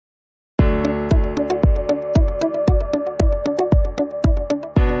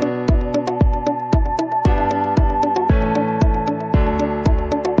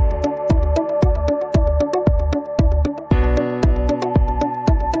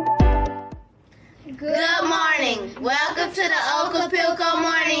Welcome to the Okapilco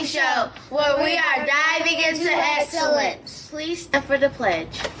Morning Show, where we are diving into excellence. Please stand for the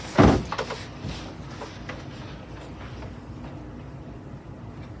pledge.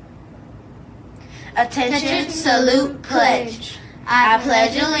 Attention, salute, pledge. I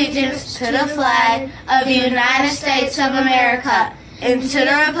pledge allegiance to the flag of the United States of America and to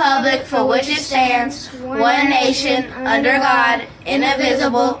the republic for which it stands, one nation, under God,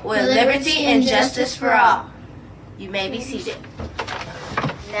 indivisible, with liberty and justice for all. You may be seated.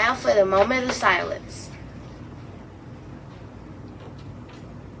 Now for the moment of silence.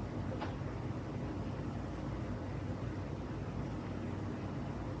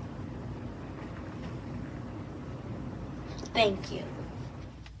 Thank you.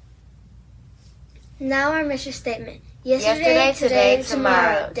 Now our mission statement. Yesterday, today,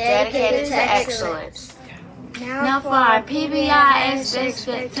 tomorrow. Dedicated to excellence. Now for our PBI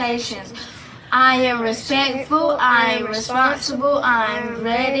expectations. I am respectful, I am responsible, I am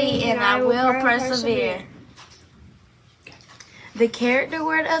ready, and I will persevere. The character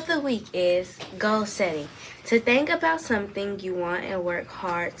word of the week is goal setting. To think about something you want and work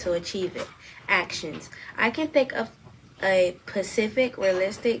hard to achieve it. Actions. I can think of a specific,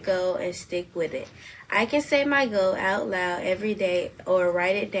 realistic goal and stick with it. I can say my goal out loud every day or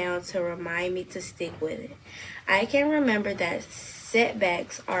write it down to remind me to stick with it. I can remember that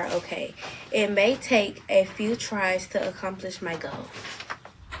setbacks are okay. It may take a few tries to accomplish my goal.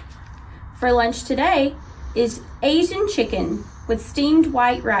 For lunch today is Asian chicken with steamed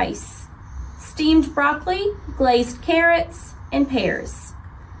white rice, steamed broccoli, glazed carrots, and pears.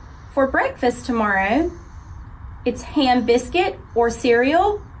 For breakfast tomorrow, it's ham biscuit or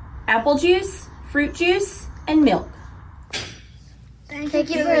cereal, apple juice, fruit juice, and milk. Thank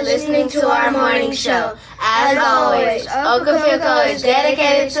you for listening to our morning show. As always, Okapilco is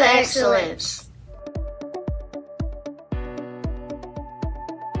dedicated to excellence.